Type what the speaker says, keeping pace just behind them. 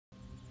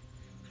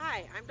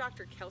Hi, I'm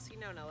Dr. Kelsey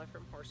Nonella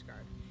from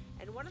HorseGuard,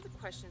 and one of the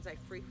questions I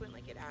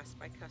frequently get asked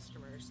by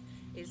customers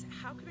is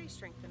how can I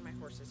strengthen my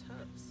horse's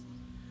hooves?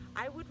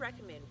 I would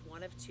recommend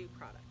one of two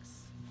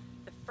products.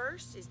 The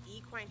first is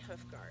Equine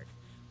Hoof Guard,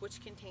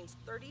 which contains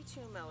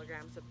 32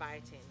 milligrams of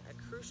biotin,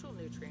 a crucial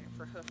nutrient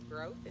for hoof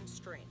growth and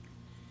strength,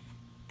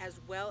 as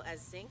well as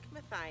zinc,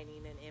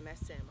 methionine, and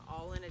MSM,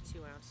 all in a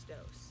 2-ounce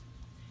dose.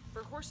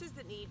 For horses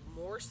that need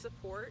more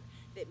support,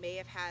 that may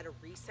have had a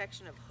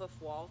resection of hoof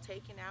wall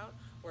taken out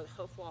or the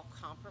hoof wall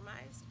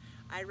compromised,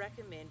 I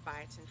recommend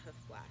Biotin Hoof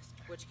Blast,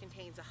 which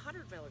contains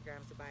 100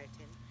 milligrams of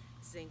biotin,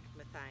 zinc,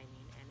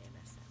 methionine, and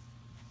MSM,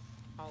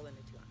 all in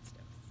a